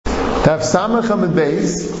Chaf Samach Amid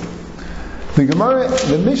Beis.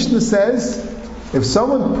 The Mishnah says, if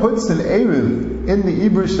someone puts an Eruv in the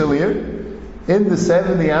Ibur Shalir, in the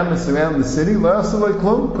 70 Amos around the city,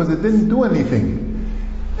 because it didn't do anything.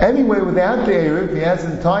 Anyway, without the Eruv, he has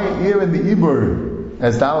an entire ear in the Ibur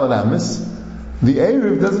as Dalad Amos. The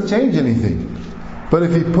Eruv doesn't change anything. But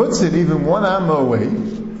if he puts it even one Amma away,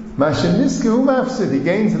 Mashaniski Umafsid, he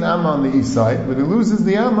gains an Amma on the east side, but he loses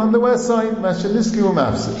the Amma on the west side. Mashaniski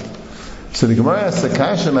Umafsid. So the Gemara asks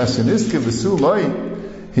Akasha, Mashaniski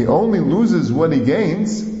V'suloi, he only loses what he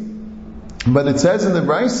gains, but it says in the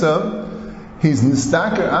Brisa, he's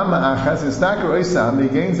Nistaker Amma Achas, Nistaker Oisam, he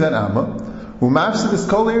gains that Amma, Umafsid is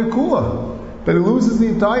Kol Eir Kula, but he loses the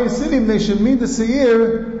entire city, they should meet the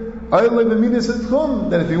Seir,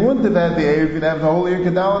 that if he wouldn't have had the Eruv, he'd have the whole Eir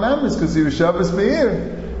Kedal and Amos, because he was Shabbos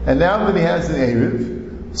Be'er. And now that he has an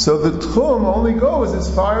Eruv, so the Tchum only goes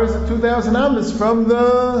as far as the 2,000 Amos from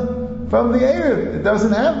the Eruv. It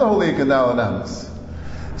doesn't have the whole Eir Kedal and Amos.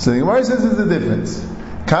 So the Gemara says there's a difference.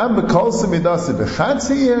 Kam b'kolsa midasa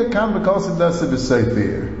b'chatzi kam b'kolsa midasa b'sayt.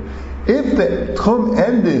 If the Tchum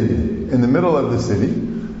ended in the middle of the city,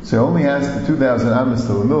 so he only has the 2,000 Amos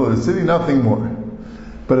till the middle of the city, nothing more.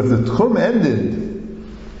 But if the Tchum ended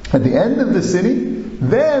at the end of the city,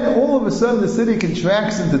 then all of a sudden the city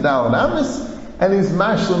contracts into Dalad Amos, and he's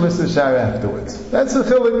mashlim Mr. Shar afterwards. That's the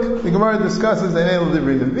chilik. The Gemara discusses, the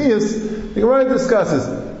Gemara discusses,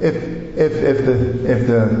 if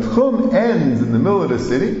the Tchum ends in the middle of the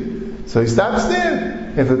city, so he stops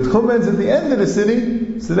there. If the Tchum ends at the end of the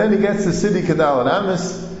city, so then he gets the city Kedal and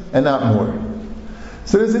Amos, and not more.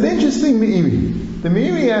 So there's an interesting Meiri. The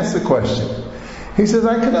Meiri asks a question. He says,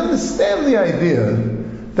 I can understand the idea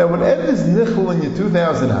that whatever is nichel in your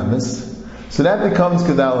 2,000 Amos, so that becomes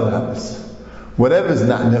Kedal and Amos. Whatever is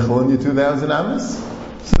not nichel in your 2,000 Amos,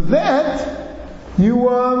 so that you,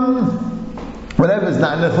 whatever is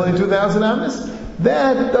not nichel in your 2,000 Amos,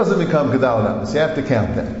 that doesn't become Kedal and Amos. You have to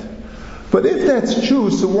count that. But if that's true,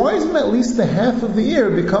 so why isn't at least the half of the year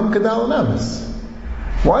become Kedal and Amos?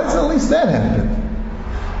 Why doesn't at least that happen?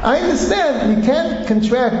 I understand you can't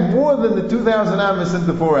contract more than the 2,000 Amos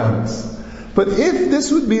into 4 Amos. But if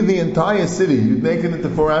this would be the entire city, you'd make it into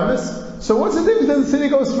 4 Amos, so what's the difference if the city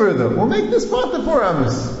goes further? We'll make this part the 4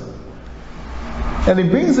 Amos. And he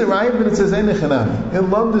brings a raya, but it says, in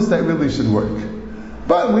Lumdus that really should work.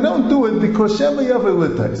 But we don't do it because Shema Yavar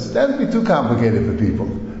Litais. That would be too complicated for people.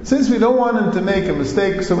 Since we don't want them to make a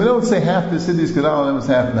mistake, so we don't say half the city is Kedal and Amos,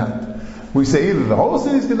 half not. We say either the whole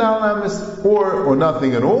city is Kedal and Amos or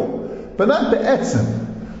nothing at all, but not the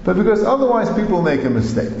etzem. But because otherwise people make a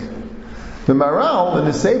mistake. The Maral in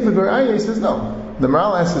the Sefer Geraya says no. The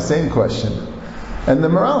Maral asks the same question. And the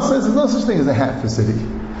Maral says there's no such thing as a half a city.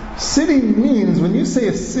 City means, when you say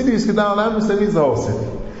a city is Kedal and Amos, that means the whole city.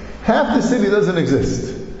 Half the city doesn't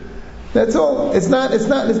exist. That's all. It's not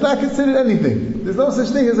considered anything. There's no such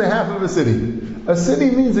thing as a half of a city. A city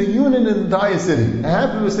means a unit in the entire city. A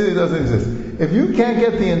half of a city doesn't exist. If you can't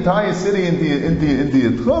get the entire city into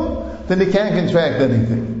your tchum, then you can't contract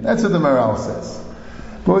anything. That's what the Maral says.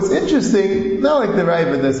 But what's interesting, not like the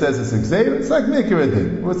Raiva that says it's Xavier, it's like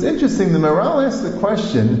Mikra. What's interesting, the Maral asked the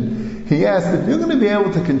question, he asked, if you're going to be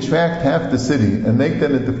able to contract half the city and make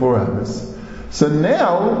that into 4 Amos, so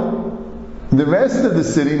now, the rest of the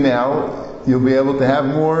city now, you'll be able to have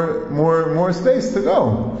more space to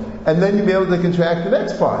go. And then you'll be able to contract the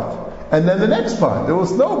next part. And then the next part. It will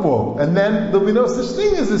snowball. And then there'll be no such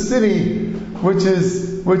thing as a city which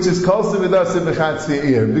is Kol Sevidasa B'chatzi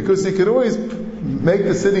Eir. Because you could always make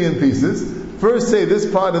the city in pieces. First say this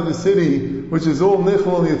part of the city, which is all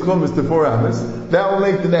Nichol and Yitchum, is the 4 Amos. That will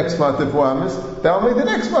make the next part the 4 Amos. That will make the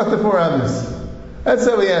next part the 4 Amos. That's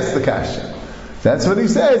how he asks the Kasha. That's what he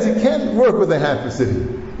says. You can't work with a half a city.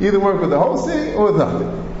 Either work with the whole city or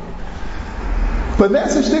nothing. But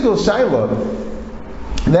that's a shtickle shayla.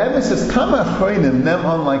 The Rebbe says, "Kama achronim them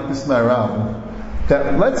unlike this Maral."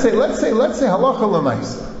 That let's say halacha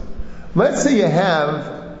l'maisa. Let's say you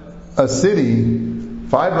have a city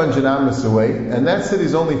 500 amos away, and that city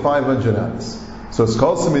is only 500 amos. So it's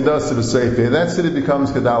called Semidas to the Sefer. That city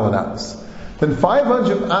becomes Kedal and Amos. Then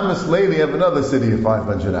 500 amos later, you have another city of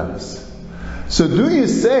 500 amos. So do you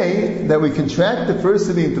say that we contract the first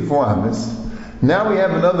city into 4 amos? Now we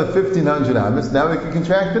have another 1,500 amos. Now we can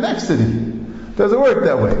contract the next city. Doesn't work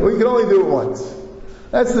that way. We can only do it once.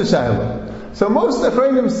 That's the shayla. So most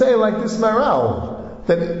Ephraim say like this Maral,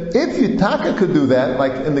 that if Yitaka could do that,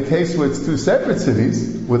 like in the case where it's 2 separate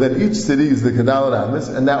cities, where then each city is the Kedal and Amos,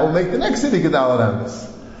 and that will make the next city Kedal and Amos.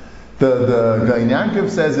 The Gaon Yankov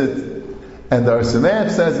says it, and the Ar Sameach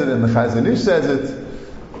says it, and the Chazon Ish says it.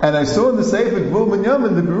 And I saw in the Sefer Gvul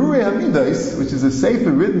Binyamin the Berurei Hamidais, which is a Sefer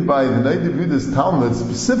written by the Noda B'Yehuda's Talmud,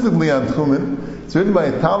 specifically on Tchumen. It's written by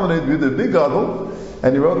a Talmud Noda B'Yehuda, a big gadol,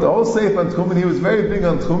 and he wrote the whole Sefer on Tchumen. He was very big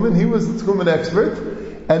on Tchumen. He was the Tchumen expert.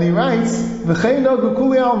 And he writes, V'chein nagu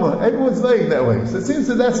kuli alma. Everyone's like that way. So it seems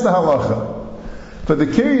that that's the halacha. But the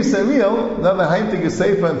Kiryas Ariel, another Heintig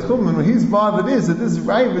Sefer on Tchumen, what he's bothered is that this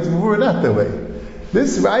Ravid is not that way.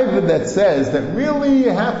 This Ravid that says that really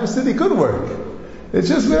half a city could work. It's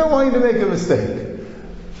just we don't want you to make a mistake.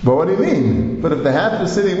 But what do you mean? But if the half of the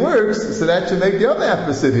city works, so that should make the other half of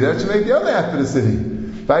the city. That should make the other half of the city.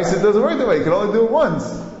 Vice it doesn't work that way. You can only do it once.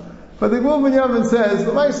 But the Gvul Binyamin says,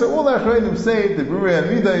 the Maisa, all the Achronim say, the Berurei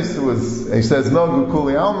Hamidais, who was, he says, Nagu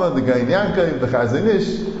Kuli Alma, the Gain Yankov, the Chazon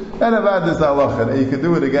Ish, and Avad is halacha. You can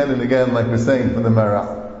do it again and again, like we're saying from the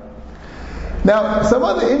Maral. Now, some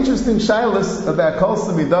other interesting shilas about Kol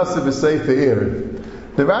Samidasa B'Sefer Ir.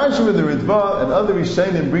 The Rashba and the Ritva and other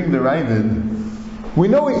Rishonim bring the Ravid. We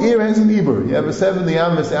know an ear has an Ibur. You have a 70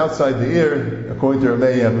 Amas outside the ear, according to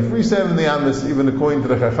Rameh. You have a free 70 Amas, even according to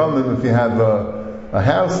the Chachamim, if you have a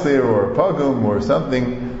house there or a pogum or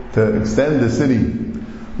something to extend the city.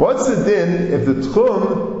 What's the din if the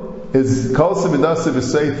Tchum is Kol Samidasa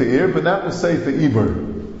B'Sefer Ir, but not B'Sefer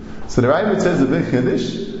Ibur? So the Ravid says a big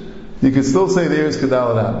Chiddush. You can still say the ear is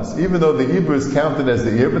Kedal Amas, even though the Ibur is counted as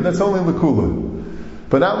the ear, but that's only L'Kula.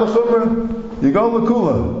 But not l'chumra, you go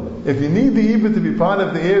l'kula. If you need the Ibur to be part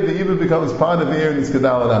of the ear, the Ibur becomes part of the ear and it's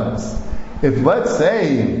kedal adamas. If, let's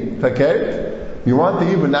say, takert, you want the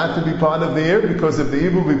Ibur not to be part of the ear, because if the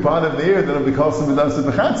Ibur will be part of the ear, then it'll be called samidasa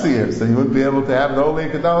b'chatzi ear, so you wouldn't be able to have the whole ear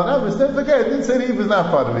kedal adamas. Then takert, didn't say the Ibur is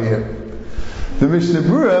not part of the ear. The Mishnah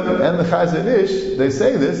Berurah and the Chazon Ish, they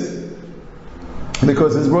say this,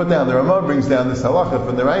 because it's brought down, the Ramah brings down this halacha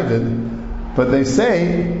from the Ravid, but they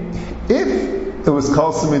say, if it was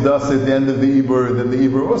Kol Samidasa at the end of the Ibur, then the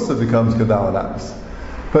Ibur also becomes Kedal Adamas.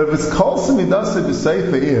 But if it's Kol Samidasa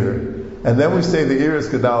B'Sefer Ir, and then we say the Ir is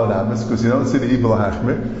Kedal Adamas, because you don't see the Ibur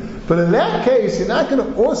Hachmir, but in that case, you're not going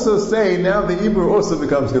to also say now the Ibur also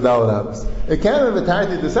becomes Kedal Adamas. It can't have a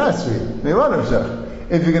Tarti Desasri.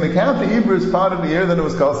 If you're going to count the Ibur as part of the Ir, then it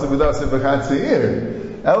was Kol Samidasa B'Chatzi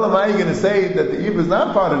Ir. Elamai, you're going to say that the Ibur is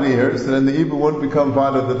not part of the Ir, so then the Ibur won't become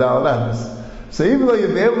part of the Dal Adamas. So even though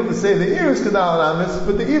you'll be able to say the ear is Kedal Adamas,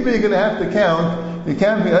 but the Ibur you're going to have to count, you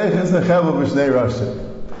can't be Eiches Nechevel B'Shnei Rashim.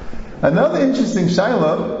 Another interesting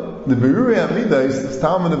Shaila, the Berurei Hamidais, this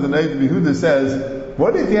Talmud of the Noda B'Yehuda says,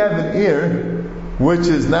 what if you have an ear which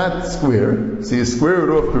is not square, so you square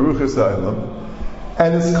it off Peruchas Ha'olam,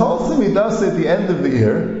 and it's called Samidasa at the end of the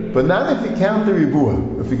ear, but not if you count the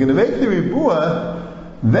Ribuah. If you're going to make the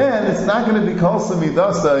Ribuah, then it's not going to be called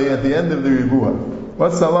Samidasa at the end of the Ribuah.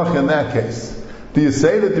 What's the halacha in that case? Do you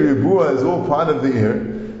say that the Ribuah is all part of the ear,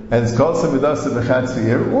 and it's called Samidasa B'Chatzi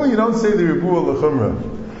ear, or you don't say the Ribuah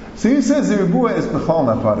L'chumra? So he says the Ribuah is B'chol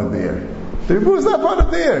not part of the ear. The Ribuah is not part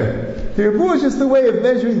of the ear. The Ribuah is just a way of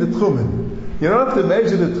measuring the Tchumen. You don't have to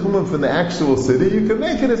measure the Tchumen from the actual city. You can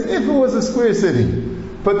make it as if it was a square city.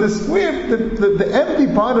 But the square, the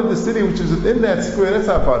empty part of the city, which is within that square, that's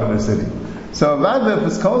not part of the city. So Avada, if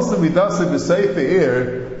it's called Samidasa B'Sefer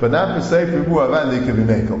Ir, but not B'Sefer Ribuah, Avada, you can be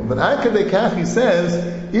Mekel. But Akadei Kachi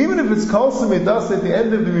says, even if it's called Samidasa at the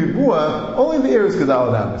end of the Ribuah, only the ear is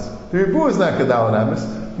Kedal Adamas. The Ribuah is not Kedal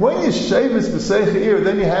Adamas. When you shavis B'Sefer Ir,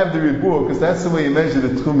 then you have the Ribuah, because that's the way you measure the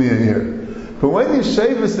Tchumiyah ear. But when you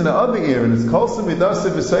shavis in the other ear, and it's called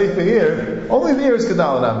Samidasa B'Sefer Ir, only the ear is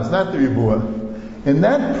Kedal Adamas, not the Ribuah. In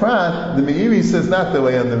that prat, the Meiri says not the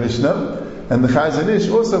way on the Mishnah, and the Chazon Ish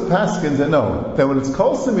also paskins and no, that when it's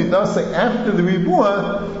called Samidasa after the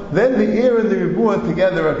Ribuah, then the ear and the Ribuah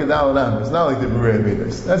together are Kedal Adamas. It's not like the Berurei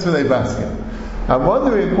Hamidais. That's where they paskin. I'm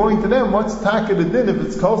wondering, according to them, what's Taka the Din if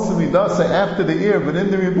it's called Samidasa after the ear but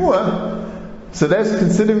in the Ribuah? So that's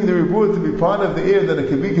considering the Ribuah to be part of the ear, that it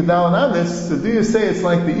could be Kedal Adamas. So do you say it's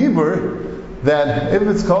like the Ibur, that if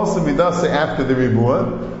it's called Samidasa after the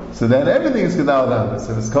Ribuah, so then everything is Kedal Adamas.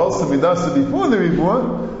 If it's called Samidasa before the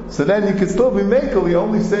Ribuah, so then you can still be Mekel, you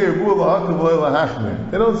only say Ribuah L'Akav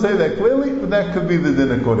L'Hachmir. They don't say that clearly, but that could be the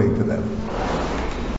din according to them.